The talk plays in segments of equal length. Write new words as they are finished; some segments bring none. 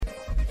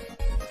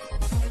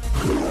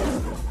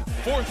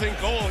4th and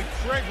goal.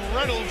 Craig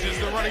Reynolds is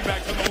the running back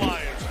for the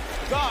Lions.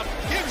 Goff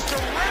gives to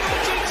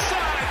Reynolds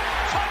inside.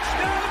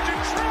 Touchdown,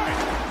 Detroit.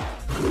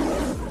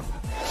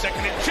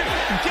 2nd and 2.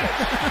 Gets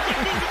he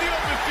moves to the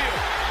open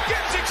field.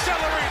 Gets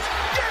accelerates.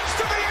 Gets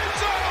to the end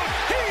zone.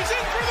 He's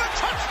in for the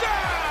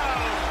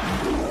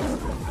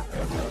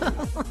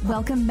touchdown.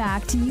 Welcome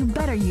back to You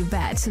Better You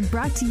Bet,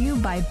 brought to you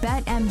by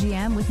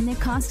BetMGM with Nick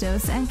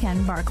Costos and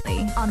Ken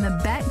Barkley on the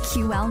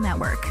BetQL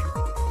network.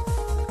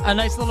 A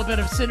nice little bit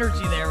of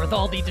synergy there with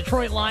all the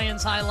Detroit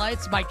Lions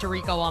highlights. Mike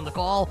Tirico on the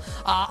call,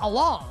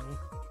 along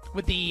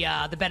with the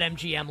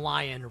BetMGM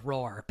Lion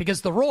roar.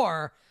 Because the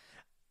roar,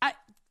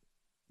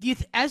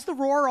 has the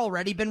roar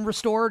already been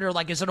restored, or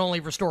is it only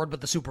restored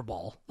with the Super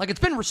Bowl? It's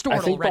been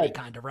restored already,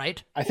 kind of,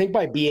 right? I think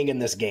by being in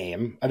this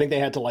game, I think they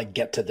had to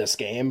get to this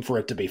game for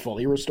it to be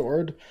fully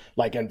restored.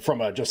 And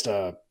from a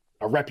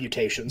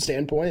reputation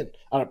standpoint,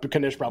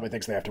 Knish probably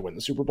thinks they have to win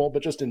the Super Bowl,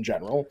 but just in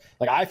general,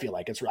 I feel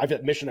like I've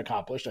had mission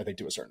accomplished, I think,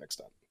 to a certain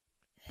extent.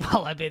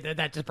 Well, I mean,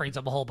 that just brings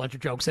up a whole bunch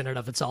of jokes in and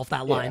of itself,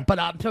 that line. But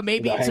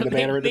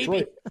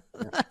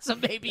so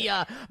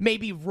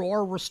maybe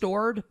roar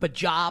restored, but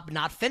job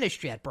not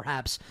finished yet,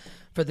 perhaps,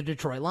 for the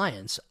Detroit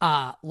Lions.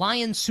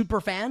 Lions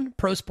superfan,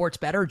 pro sports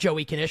bettor,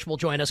 Joey Knish will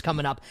join us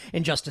coming up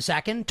in just a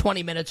second.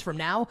 20 minutes from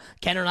now,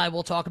 Ken and I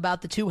will talk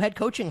about the 2 head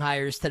coaching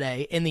hires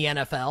today in the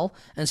NFL,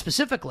 and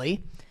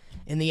specifically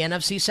in the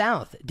NFC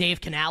South. Dave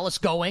Canales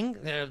going,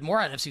 more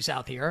NFC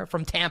South here,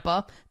 from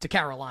Tampa to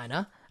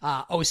Carolina.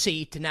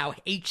 OC to now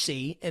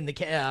HC in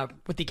the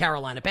with the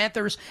Carolina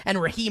Panthers, and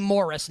Raheem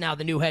Morris, now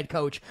the new head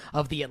coach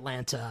of the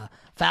Atlanta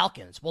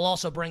Falcons. We'll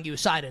also bring you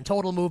side and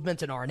total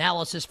movement in our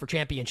analysis for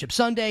Championship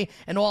Sunday,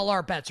 and all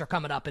our bets are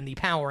coming up in the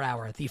Power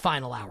Hour, the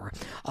final hour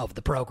of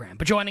the program.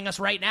 But joining us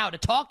right now to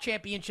talk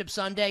Championship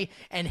Sunday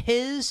and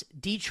his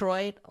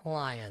Detroit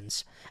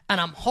Lions,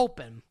 and I'm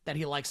hoping that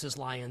he likes his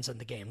Lions in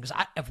the game,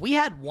 because if we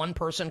had one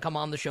person come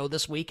on the show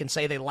this week and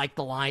say they like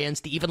the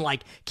Lions to even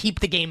keep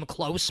the game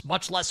close,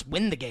 much less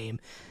win the game,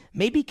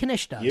 maybe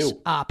Knish does.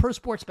 You. Pro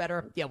sports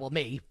bettor,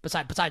 me,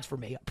 besides for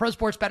me. Pro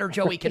sports bettor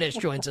Joey Knish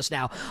joins us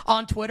now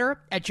on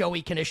Twitter at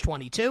Joey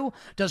Knish22.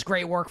 Does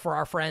great work for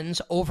our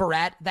friends over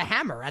at The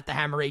Hammer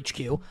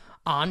HQ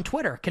on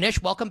Twitter.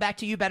 Knish, welcome back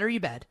to You Better You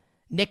Bet.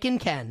 Nick and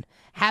Ken,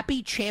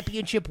 happy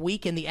championship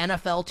week in the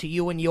NFL to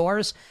you and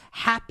yours.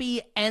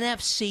 Happy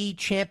NFC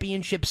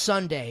Championship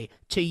Sunday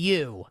to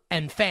you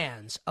and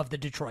fans of the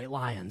Detroit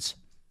Lions.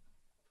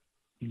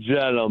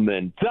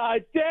 Gentlemen,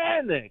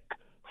 Titanic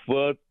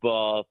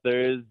Football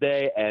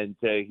Thursday, and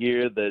to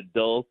hear the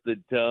dulcet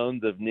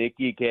tones of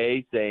Nikki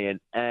K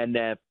saying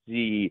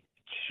NFC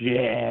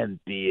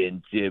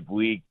Championship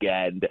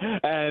weekend,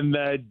 and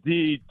the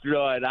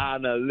Detroit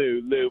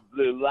Honolulu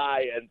Blue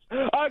Lions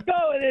are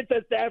going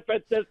into San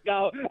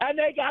Francisco, and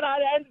they got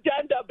an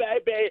agenda,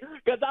 baby.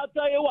 Because I'll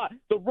tell you what,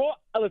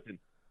 listen,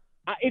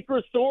 it's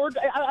restored.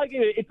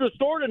 It's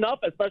restored enough,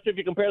 especially if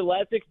you compare the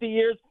last 60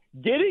 years.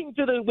 Getting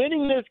to the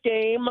winning this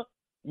game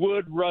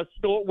would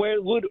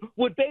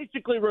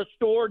basically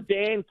restore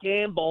Dan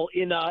Campbell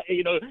in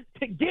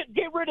to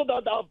get rid of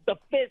the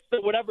fist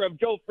or whatever of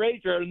Joe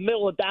Frazier in the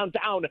middle of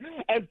downtown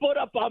and put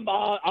up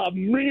a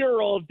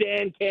mural of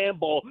Dan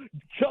Campbell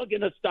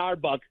chugging a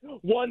Starbucks.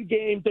 One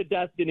game to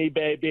destiny,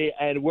 baby,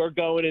 and we're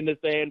going into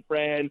San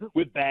Fran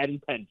with bad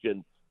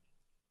intentions.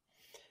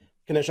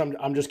 Knish,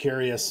 I'm just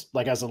curious,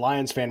 as a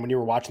Lions fan, when you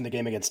were watching the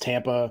game against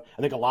Tampa,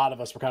 I think a lot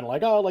of us were kind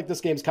of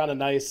this game's kind of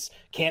nice.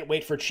 Can't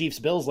wait for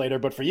Chiefs-Bills later.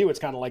 But for you, it's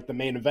kind of the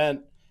main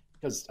event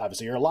because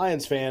obviously you're a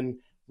Lions fan.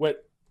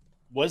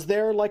 Was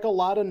there a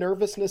lot of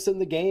nervousness in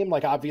the game?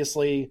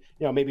 Obviously,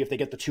 maybe if they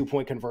get the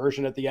 2-point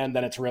conversion at the end,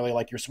 then it's really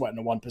you're sweating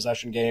a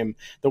 1-possession game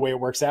the way it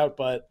works out.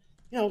 But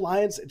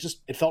Lions,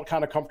 it felt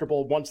kind of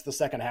comfortable once the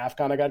second half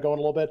kind of got going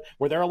a little bit.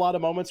 Were there a lot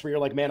of moments where you're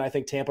like, man, I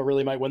think Tampa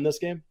really might win this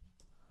game?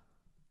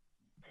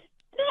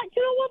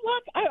 You know what,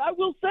 Locke? I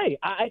will say,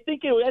 I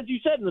think, as you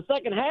said, in the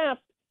second half,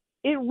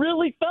 it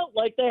really felt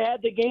like they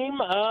had the game,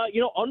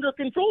 under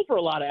control for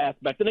a lot of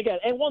aspects. And again,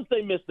 once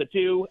they missed the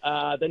 2,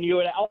 then you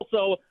had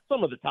also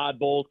some of the Todd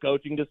Bowles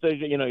coaching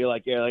decision. You're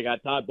like, I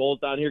got Todd Bowles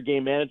down here,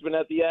 game management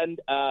at the end.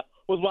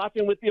 Was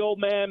watching with the old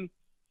man.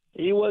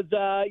 He was,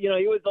 he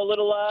was a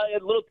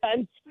little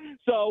tense.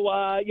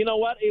 So, you know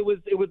what? There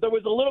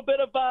was a little bit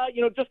of,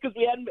 just because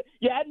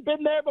you hadn't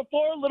been there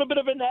before, a little bit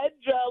of an edge,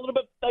 a little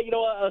bit,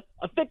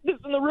 a thickness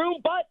in the room,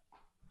 but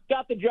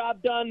got the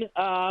job done.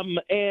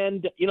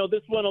 And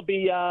this one will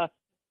be,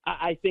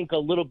 I think, a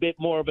little bit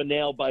more of a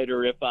nail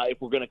biter if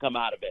we're going to come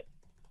out of it.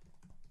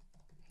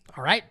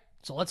 All right.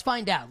 So let's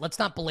find out. Let's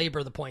not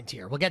belabor the point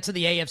here. We'll get to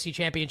the AFC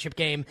Championship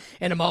game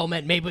in a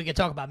moment. Maybe we can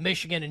talk about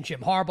Michigan and Jim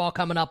Harbaugh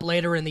coming up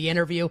later in the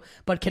interview.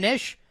 But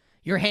Knish,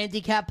 your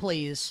handicap,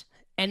 please.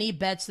 Any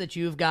bets that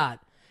you've got.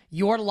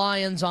 Your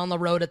Lions on the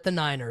road at the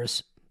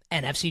Niners.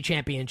 NFC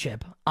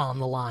Championship on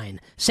the line.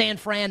 San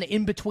Fran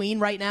in between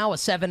right now, a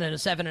 7 and a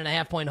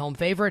 7.5 point home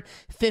favorite.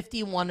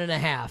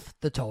 51.5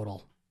 the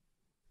total.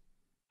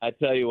 I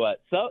tell you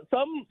what, some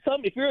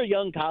if you're a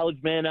young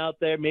college man out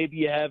there, maybe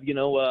you have,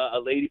 a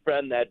lady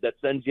friend that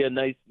sends you a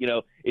nice,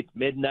 it's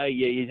midnight,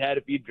 you had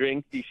a few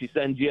drinks, she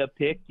sends you a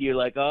pic, you're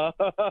like,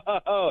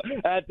 oh,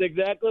 that's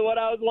exactly what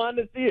I was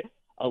wanting to see.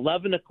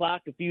 11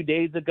 o'clock a few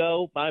days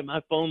ago,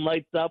 my phone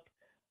lights up.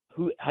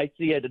 I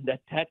see a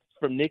text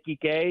from Nikki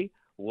K.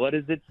 What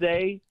does it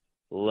say?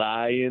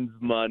 Lions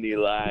money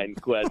line ?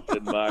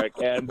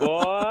 And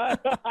boy,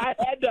 I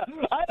had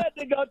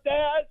to go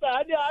there.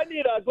 I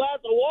need a glass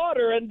of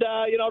water and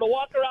to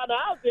walk around the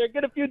house here,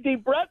 get a few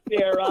deep breaths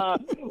here.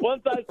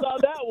 Once I saw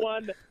that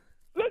one,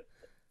 look,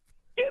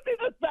 give me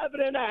the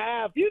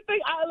 7.5. You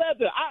think I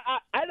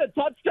had a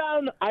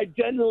touchdown? I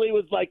genuinely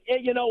was like, hey,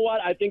 you know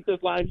what? I think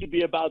this line should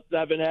be about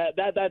 7.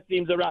 That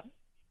seems around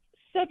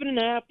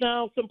 7.5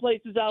 now. Some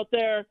places out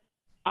there.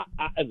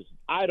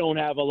 I don't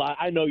have a lot.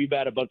 I know you've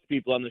had a bunch of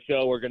people on the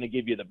show. We're going to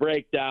give you the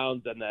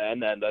breakdowns and then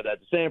the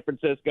San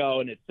Francisco,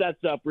 and it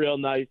sets up real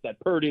nice. That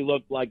Purdy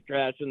looked like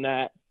trash in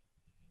that.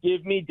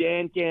 Give me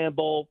Dan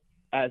Campbell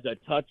as a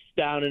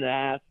touchdown and a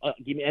half.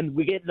 And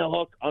we get in the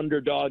hook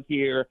underdog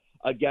here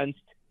against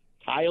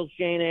Kyle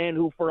Shanahan,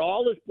 who for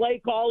all his play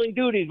calling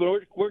duties,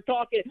 we're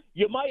talking,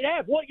 you might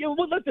have.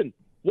 Listen,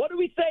 what do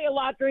we say a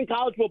lot during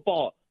college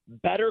football?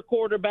 Better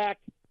quarterback,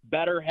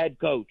 better head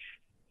coach.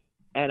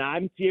 And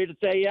I'm here to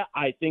say,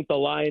 I think the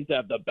Lions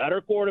have the better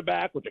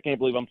quarterback, which I can't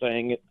believe I'm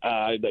saying it,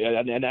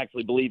 and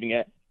actually believing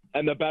it,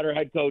 and the better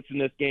head coach in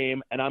this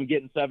game. And I'm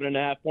getting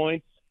 7.5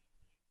 points.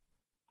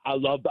 I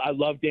love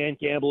Dan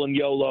Campbell in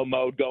YOLO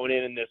mode going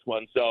in this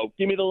one. So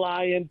give me the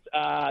Lions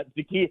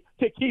to keep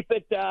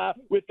it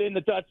within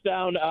the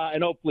touchdown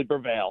and hopefully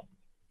prevail.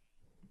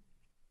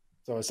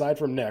 So aside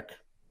from Nick,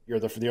 you're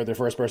the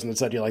first person that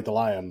said you like the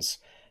Lions.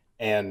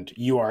 And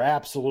you are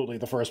absolutely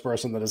the first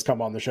person that has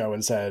come on the show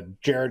and said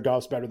Jared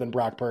Goff's better than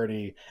Brock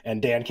Purdy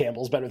and Dan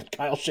Campbell's better than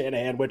Kyle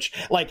Shanahan, which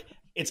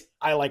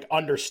I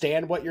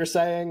understand what you're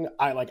saying.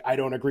 I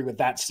don't agree with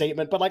that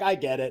statement, but I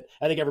get it.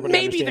 I think everybody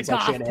understands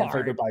Shanahan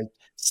favored by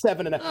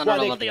 7.5.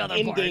 I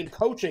think in-game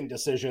coaching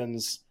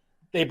decisions,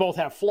 they both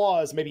have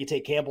flaws. Maybe you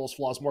take Campbell's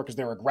flaws more because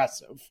they're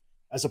aggressive,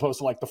 as opposed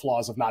to the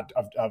flaws of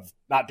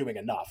not doing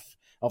enough,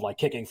 of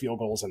kicking field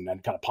goals and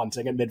kind of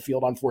punting in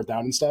midfield on 4th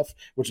down and stuff,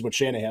 which is what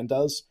Shanahan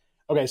does.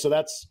 Okay, so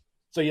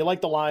you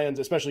like the Lions,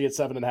 especially at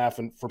 7.5,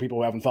 and for people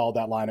who haven't followed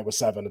that line, it was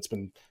 7. It's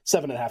been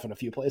 7.5 in a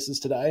few places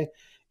today.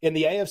 In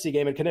the AFC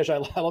game, and Knish, I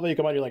love how you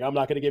come on, you're like, I'm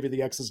not going to give you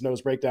the X's and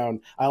O's breakdown.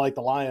 I like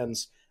the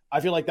Lions. I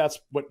feel like that's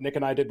what Nick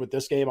and I did with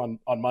this game on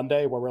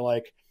Monday, where we're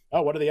like,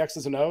 oh, what are the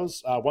X's and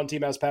O's? One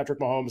team has Patrick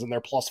Mahomes, and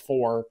they're +4.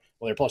 Well,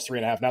 they're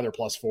 +3.5. Now they're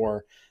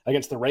 +4.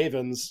 Against the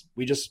Ravens,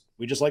 we just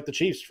like the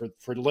Chiefs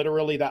for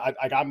literally that.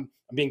 I'm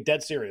being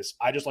dead serious.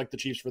 I just like the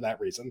Chiefs for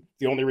that reason.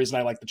 The only reason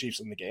I like the Chiefs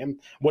in the game.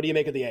 What do you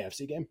make of the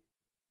AFC game?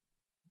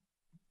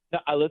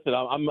 Listen,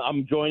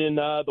 I'm joining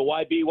the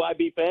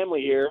YBYB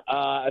family here,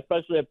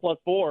 especially at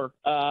 +4.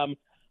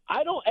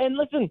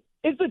 Listen,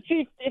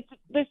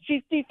 this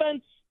Chiefs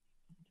defense.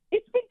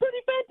 It's been pretty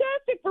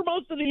fantastic for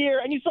most of the year,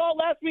 and you saw it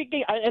last week.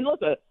 And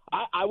listen,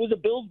 I was a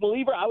Bills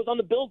believer. I was on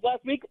the Bills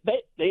last week.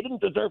 They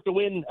didn't deserve to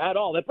win at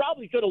all. They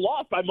probably should have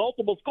lost by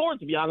multiple scores,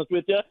 to be honest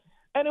with you.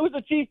 And it was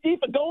a Chiefs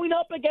defense going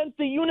up against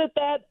a unit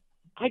that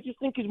I just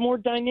think is more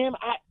dynamic.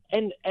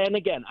 And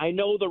again, I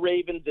know the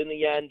Ravens in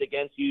the end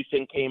against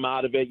Houston came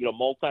out of it,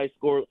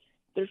 multi-score.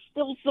 There's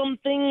still some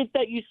things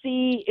that you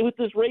see with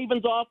this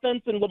Ravens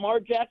offense and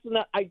Lamar Jackson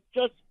that I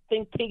just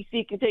think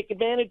KC can take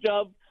advantage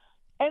of.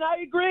 And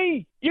I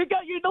agree.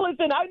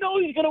 Listen, I know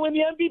he's going to win the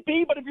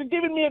MVP, but if you're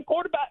giving me a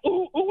quarterback,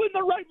 who in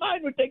their right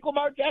mind would take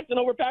Lamar Jackson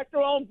over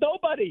Patrick Mahomes?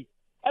 Nobody.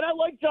 And I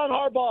like John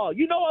Harbaugh.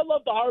 I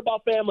love the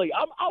Harbaugh family.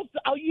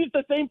 I'll use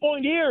the same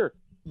point here.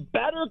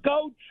 Better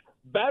coach,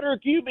 better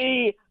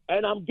QB,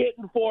 and I'm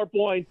getting 4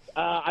 points.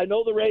 I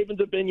know the Ravens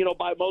have been,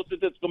 by most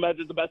statistical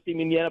measures, the best team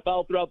in the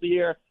NFL throughout the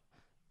year.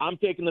 I'm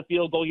taking the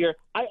field goal here.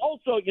 I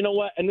also,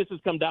 and this has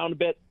come down a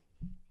bit,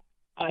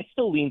 I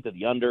still lean to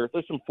the under.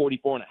 There's some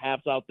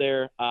 44.5s out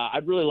there.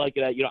 I'd really like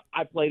it at,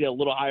 I played it a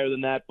little higher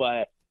than that, but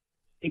I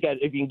think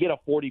if you can get a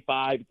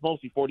 45, it's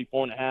mostly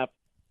 44.5.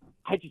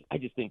 I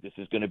just think this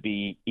is going to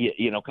be,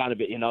 kind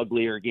of an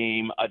uglier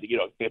game.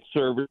 It's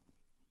served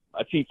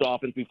a Chiefs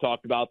offense we've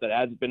talked about that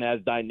hasn't been as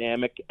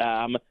dynamic,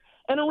 and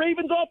a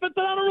Ravens offense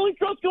that I don't really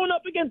trust going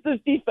up against this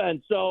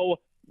defense. So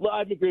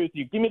I agree with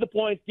you. Give me the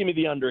points. Give me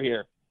the under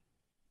here.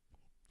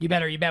 You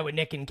bet with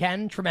Nick and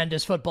Ken.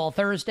 Tremendous Football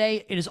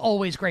Thursday. It is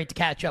always great to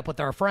catch up with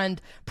our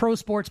friend, Pro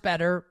Sports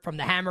Bettor from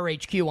the Hammer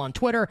HQ on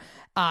Twitter,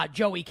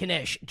 Joey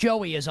Knish.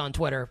 Joey is on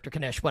Twitter, or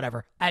Knish,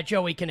 whatever, at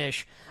Joey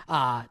Knish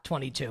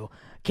 22.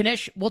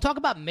 Knish, we'll talk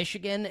about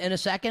Michigan in a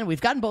second.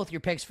 We've gotten both your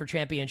picks for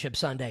Championship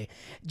Sunday.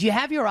 Do you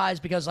have your eyes,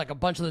 because a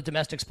bunch of the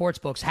domestic sports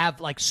books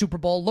have Super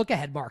Bowl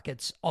look-ahead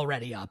markets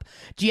already up?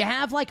 Do you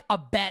have a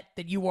bet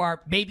that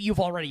maybe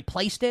you've already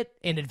placed it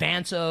in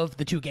advance of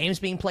the two games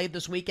being played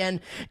this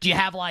weekend? Do you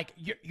have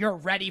you're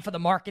ready for the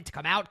market to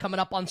come out coming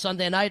up on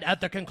Sunday night at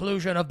the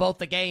conclusion of both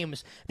the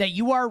games, that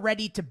you are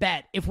ready to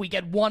bet if we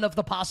get one of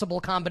the possible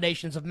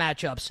combinations of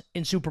matchups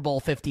in Super Bowl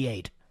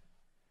 58?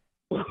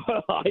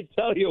 I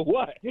tell you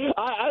what,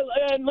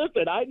 and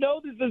listen, I know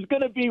this is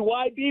going to be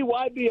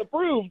YBYB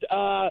approved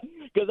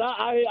because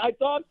I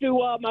talked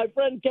to my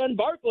friend Ken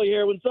Barkley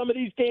here when some of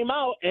these came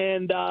out,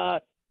 and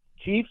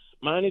Chiefs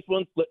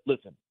 -1.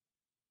 Listen,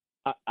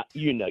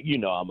 you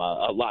know I'm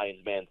a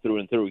Lions man through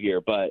and through here,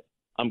 but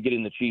I'm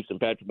getting the Chiefs and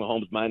Patrick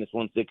Mahomes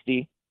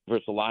 -160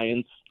 versus the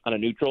Lions on a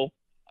neutral.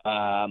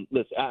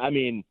 Listen, I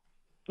mean,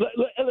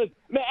 listen,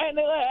 man,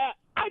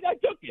 I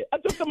took it. I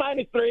took the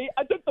 -3.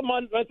 I took the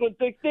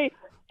 -160.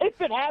 If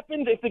it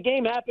happens, if the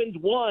game happens,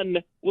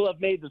 one will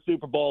have made the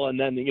Super Bowl, and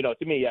then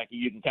to me,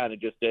 you can kind of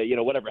just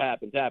whatever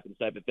happens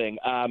type of thing.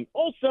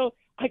 Also,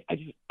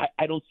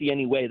 I don't see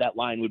any way that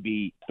line would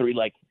be 3.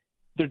 Like,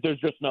 there's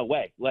just no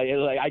way.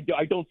 I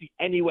don't see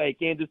any way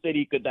Kansas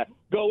City could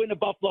go into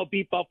Buffalo,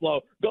 beat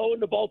Buffalo, go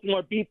into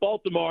Baltimore, beat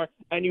Baltimore,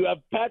 and you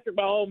have Patrick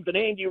Mahomes and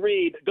Andy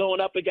Reid going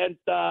up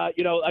against the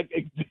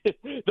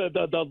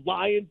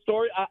Lions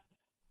story.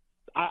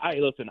 I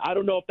listen. I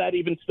don't know if that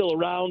even's still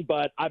around,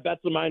 but I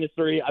bet some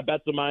 -3. I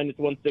bet some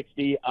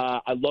 -160.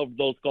 I love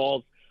those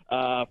calls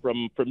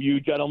from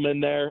you gentlemen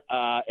there,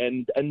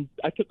 and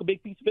I took a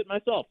big piece of it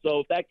myself.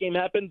 So if that game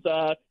happens,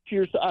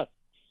 cheers to us.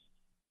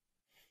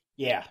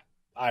 Yeah,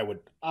 I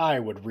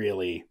would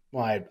really.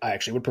 Well, I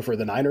actually would prefer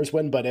the Niners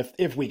win, but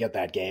if we get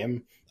that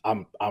game,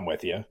 I'm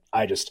with you.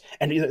 And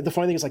the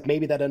funny thing is, like,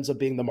 maybe that ends up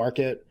being the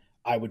market.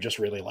 I would just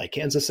really like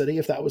Kansas City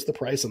if that was the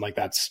price, and like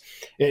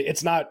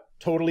it's not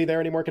totally there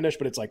anymore, Knish,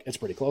 but it's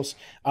pretty close.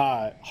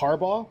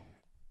 Harbaugh,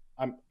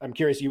 I'm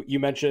curious. You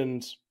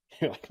mentioned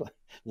like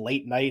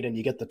late night, and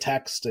you get the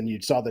text, and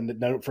you saw the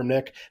note from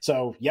Nick.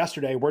 So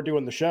yesterday we're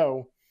doing the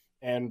show,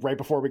 and right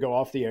before we go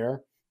off the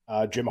air,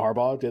 Jim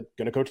Harbaugh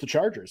going to coach the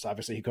Chargers.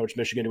 Obviously, he coached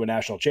Michigan to a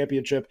national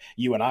championship.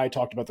 You and I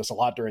talked about this a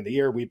lot during the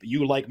year.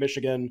 You like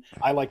Michigan.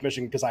 I like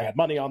Michigan because I had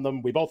money on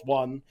them. We both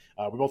won.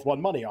 We both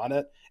won money on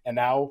it, and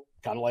now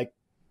kind of like,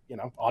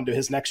 on to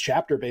his next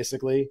chapter,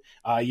 basically.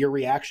 Your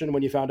reaction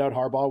when you found out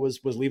Harbaugh was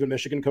leaving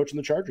Michigan coaching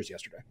the Chargers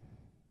yesterday?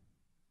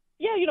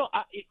 Yeah,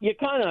 you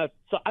kind of.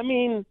 So I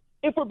mean,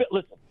 if we're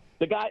listen,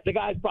 the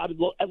guy's probably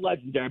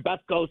legendary,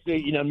 best coach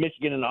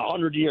Michigan in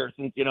 100 years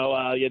since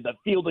the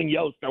Fielding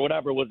Yost or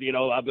whatever was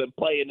I've been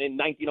playing in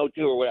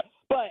 1902 or whatever.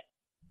 But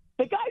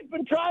the guy's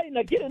been trying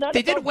to get an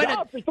NFL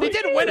job for 3 They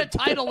did years. win a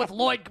title with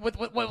Lloyd with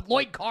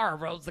Lloyd Carr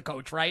was the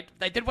coach, right?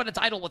 They did win a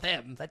title with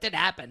him. That did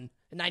happen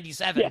in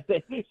 '97. Yeah,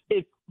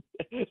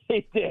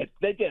 they did.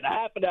 It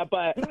happened.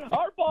 But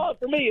Harbaugh,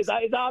 for me, is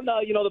on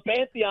the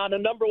pantheon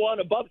and number one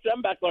above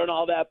Schembechler and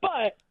all that.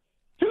 But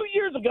 2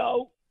 years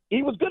ago,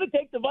 he was going to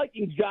take the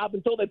Vikings job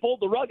until they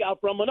pulled the rug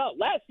out from him.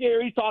 Last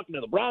year, he's talking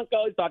to the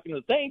Broncos, he's talking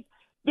to the Saints.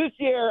 This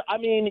year, I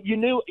mean,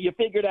 you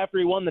figured after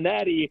he won the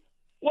Natty,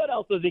 what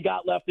else has he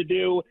got left to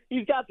do?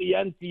 He's got the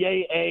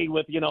NCAA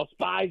with,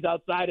 spies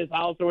outside his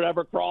house or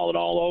whatever crawling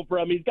all over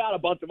him. He's got a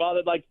bunch of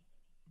other,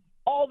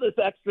 all this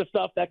extra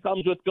stuff that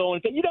comes with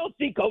going. You don't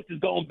see coaches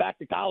going back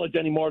to college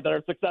anymore that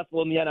are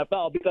successful in the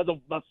NFL because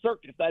of the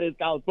circus that is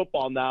college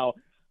football now.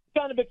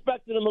 Kind of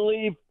expected him to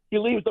leave. He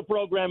leaves the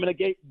program in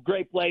a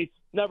great place.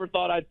 Never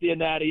thought I'd see a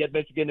natty at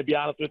Michigan, to be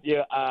honest with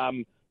you.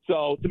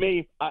 So to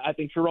me, I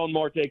think Sharon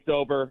Moore takes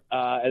over,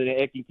 and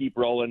it can keep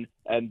rolling.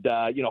 And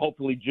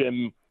hopefully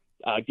Jim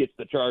gets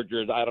the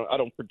Chargers. I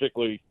don't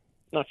particularly.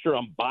 Not sure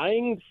I'm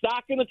buying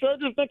stock in the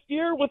Chargers next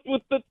year with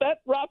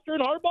that roster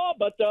and Harbaugh,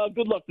 but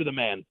good luck to the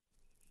man.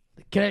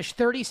 Knish,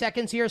 30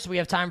 seconds here, so we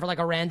have time for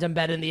a random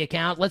bet in the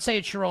account. Let's say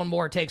it's Sharon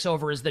Moore takes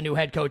over as the new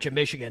head coach of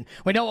Michigan.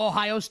 We know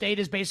Ohio State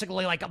is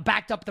basically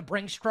backed up the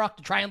Brinks truck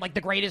to try and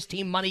the greatest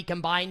team money can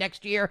buy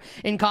next year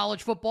in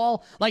college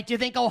football. Do you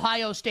think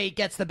Ohio State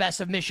gets the best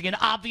of Michigan?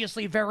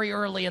 Obviously very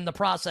early in the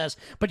process,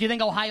 but do you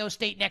think Ohio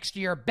State next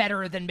year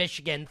better than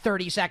Michigan?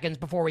 30 seconds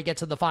before we get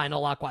to the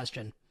final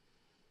question.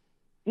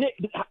 Nick,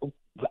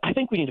 I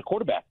think we need a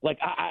quarterback.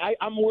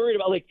 I'm worried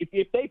about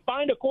if they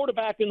find a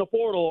quarterback in the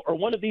portal or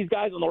one of these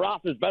guys on the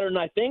roster is better than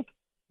I think,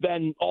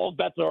 then all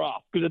bets are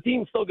off because the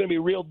team's still going to be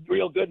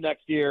real good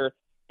next year.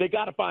 They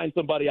got to find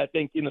somebody, I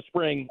think, in the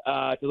spring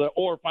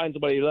or find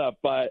somebody left.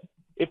 But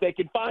if they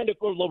can find a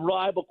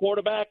reliable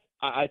quarterback,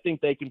 I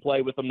think they can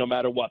play with them no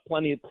matter what.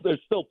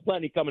 There's still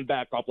plenty coming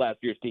back off last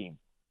year's team.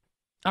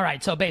 All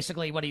right, so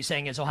basically what he's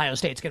saying is Ohio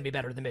State's going to be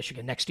better than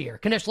Michigan next year.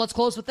 Knish, let's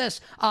close with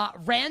this.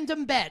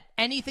 Random bet,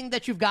 anything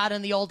that you've got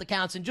in the old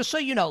accounts, and just so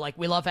you know,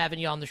 we love having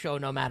you on the show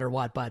no matter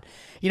what, but,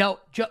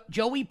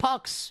 Joey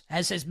Pucks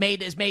has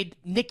made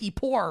Nicky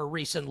poor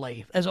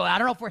recently. So I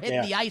don't know if we're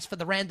hitting the ice for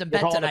the random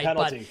bet tonight.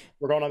 But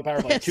we're going on the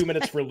power play. 2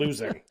 minutes for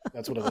losing.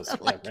 That's what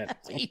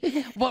it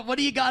is. What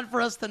do you got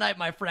for us tonight,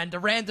 my friend? A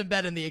random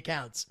bet in the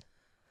accounts.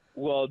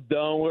 Well,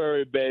 don't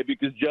worry, baby,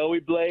 because Joey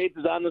Blades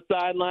is on the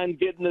sideline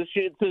getting the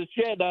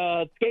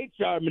skate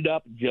sharpened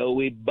up.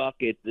 Joey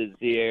Buckets is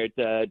here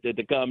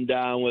to come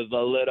down with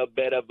a little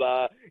bit of,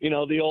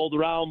 the old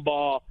round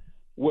ball.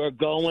 We're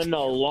going to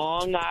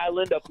Long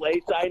Island, a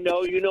place I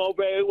know you know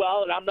very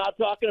well, and I'm not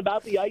talking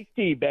about the iced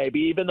tea,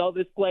 baby, even though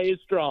this play is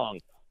strong.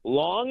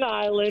 Long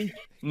Island,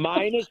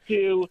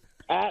 -2.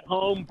 at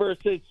home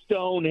versus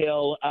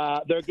Stonehill.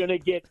 They're going to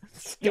get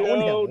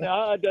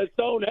the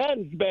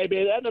Stonehenge,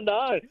 baby.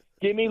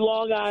 Give me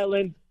Long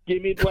Island.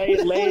 Give me lay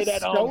it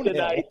at home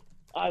tonight.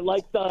 I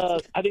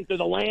think they're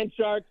the Land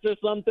Sharks or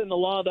something. The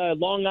Long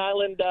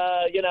Island,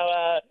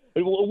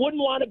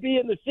 wouldn't want to be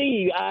in the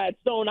sea at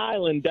Stone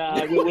Island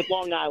with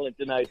Long Island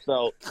tonight.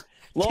 So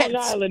Long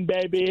Island,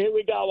 baby. Here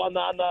we go on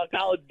the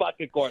college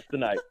bucket course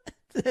tonight.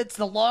 It's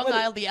the Long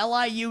Island, the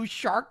LIU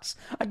Sharks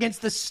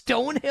against the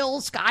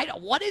Stonehill Sky.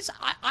 What is?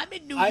 I'm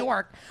in New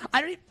York.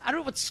 I don't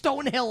know what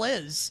Stonehill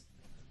is.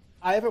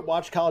 I haven't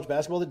watched college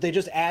basketball. They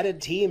just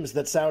added teams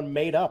that sound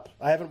made up.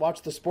 I haven't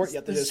watched the sport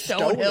yet. There's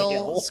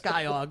Stonehill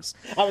Skyhogs.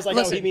 I was like,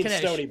 Listen, he means Knish.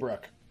 Stony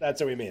Brook. That's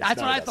what he means. That's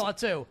what I thought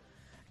too.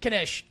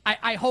 Knish,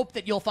 I hope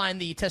that you'll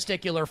find the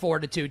testicular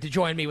fortitude to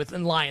join me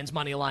in Lions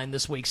money line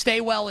this week.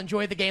 Stay well,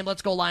 enjoy the game.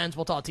 Let's go Lions.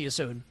 We'll talk to you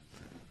soon.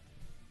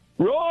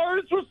 Roar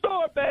is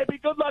restored, baby.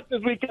 Good luck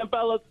this weekend,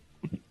 fellas.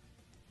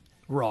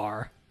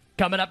 Roar.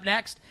 Coming up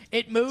next,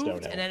 it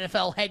moved and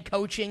NFL head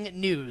coaching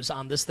news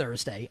on this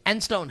Thursday.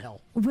 And Stonehill.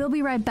 We'll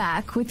be right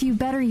back with You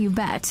Better You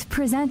Bet,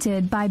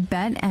 presented by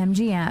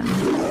BetMGM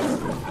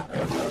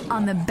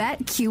on the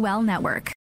BetQL network.